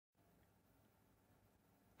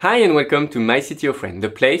Hi and welcome to MyCTOfriend, the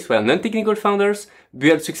place where non-technical founders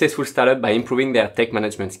build successful startups by improving their tech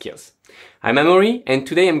management skills. I'm Amaury, and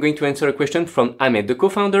today I'm going to answer a question from Ahmed, the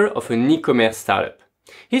co-founder of an e-commerce startup.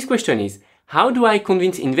 His question is, how do I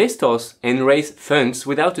convince investors and raise funds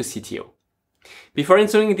without a CTO? Before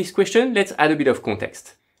answering this question, let's add a bit of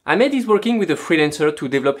context. Ahmed is working with a freelancer to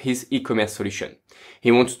develop his e-commerce solution. He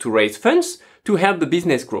wants to raise funds to help the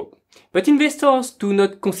business grow. But investors do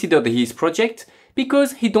not consider his project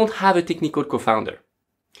because he don't have a technical co-founder.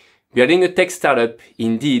 Building a tech startup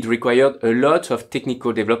indeed required a lot of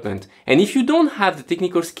technical development, and if you don't have the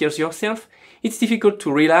technical skills yourself, it's difficult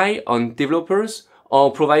to rely on developers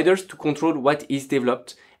or providers to control what is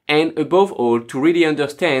developed, and above all, to really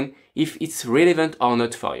understand if it's relevant or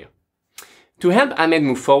not for you. To help Ahmed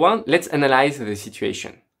move forward, let's analyze the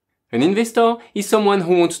situation. An investor is someone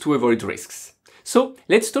who wants to avoid risks. So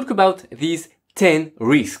let's talk about these 10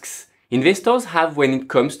 risks investors have when it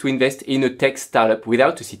comes to invest in a tech startup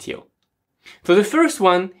without a CTO. So the first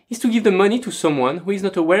one is to give the money to someone who is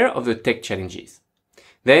not aware of the tech challenges.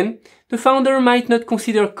 Then, the founder might not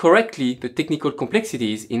consider correctly the technical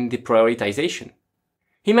complexities in the prioritization.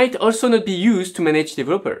 He might also not be used to manage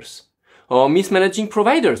developers, or mismanaging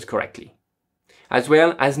providers correctly, as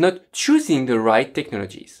well as not choosing the right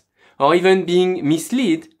technologies, or even being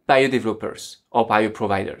misled by developers or by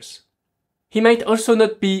providers. He might also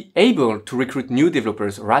not be able to recruit new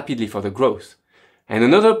developers rapidly for the growth. And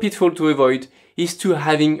another pitfall to avoid is to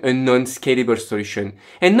having a non-scalable solution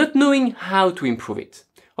and not knowing how to improve it,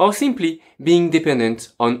 or simply being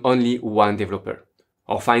dependent on only one developer.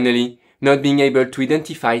 Or finally, not being able to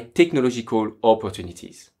identify technological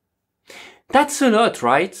opportunities. That's a lot,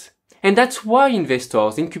 right? And that's why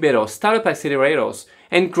investors, incubators, startup accelerators,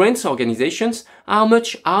 and grants organizations are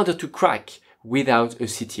much harder to crack without a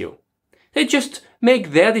CTO. They just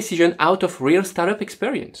make their decision out of real startup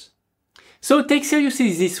experience. So take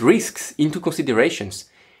seriously these risks into considerations.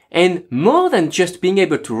 And more than just being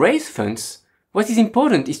able to raise funds, what is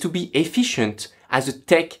important is to be efficient as a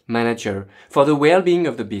tech manager for the well-being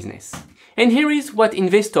of the business. And here is what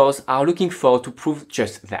investors are looking for to prove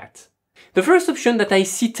just that. The first option that I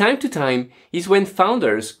see time to time is when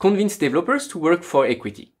founders convince developers to work for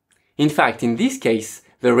equity. In fact, in this case,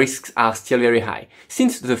 the risks are still very high,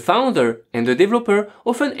 since the founder and the developer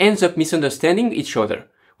often ends up misunderstanding each other,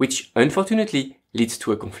 which unfortunately leads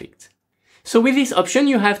to a conflict. So with this option,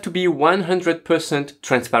 you have to be 100%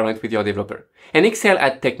 transparent with your developer and excel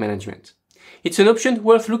at tech management. It's an option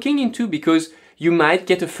worth looking into because you might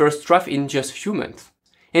get a first draft in just a few months.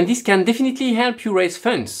 And this can definitely help you raise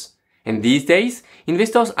funds. And these days,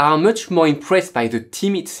 investors are much more impressed by the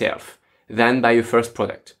team itself than by a first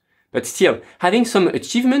product. But still, having some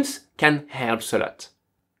achievements can help a lot.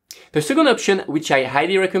 The second option, which I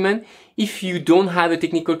highly recommend if you don't have a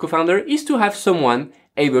technical co-founder, is to have someone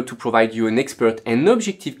able to provide you an expert and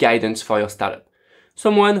objective guidance for your startup.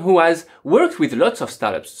 Someone who has worked with lots of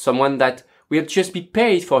startups, someone that will just be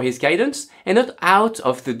paid for his guidance and not out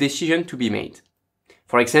of the decision to be made.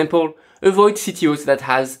 For example, avoid CTOs that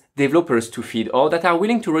has developers to feed or that are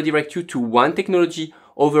willing to redirect you to one technology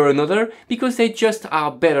over another because they just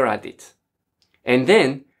are better at it. And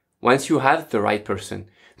then, once you have the right person,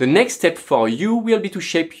 the next step for you will be to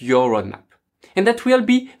shape your roadmap. And that will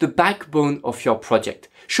be the backbone of your project,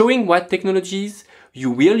 showing what technologies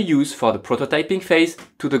you will use for the prototyping phase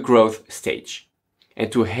to the growth stage.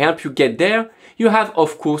 And to help you get there, you have,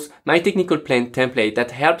 of course, my technical plan template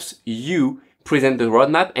that helps you present the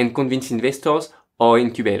roadmap and convince investors or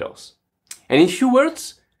incubators. And in few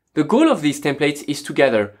words, the goal of these templates is to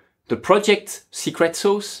gather the project's secret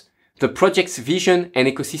sauce, the project's vision and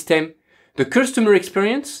ecosystem, the customer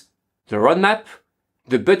experience, the roadmap,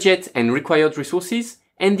 the budget and required resources,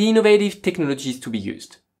 and the innovative technologies to be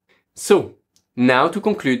used. So, now to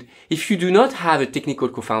conclude, if you do not have a technical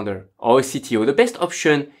co-founder or a CTO, the best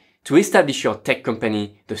option to establish your tech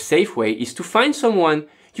company the safe way is to find someone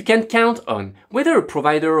you can count on, whether a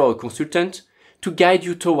provider or a consultant, to guide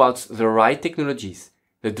you towards the right technologies,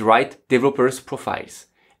 the right developers' profiles,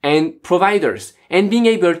 and providers, and being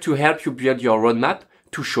able to help you build your roadmap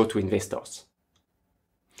to show to investors.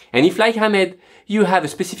 And if, like Ahmed, you have a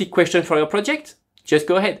specific question for your project, just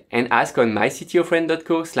go ahead and ask on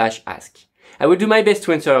myctofriend.co/ask. I will do my best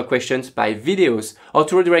to answer your questions by videos or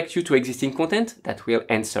to redirect you to existing content that will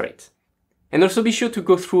answer it. And also be sure to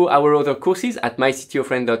go through our other courses at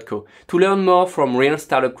myctofriend.co to learn more from real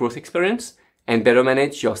startup growth experience and better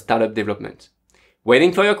manage your startup development.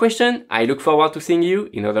 Waiting for your question, I look forward to seeing you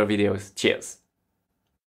in other videos. Cheers!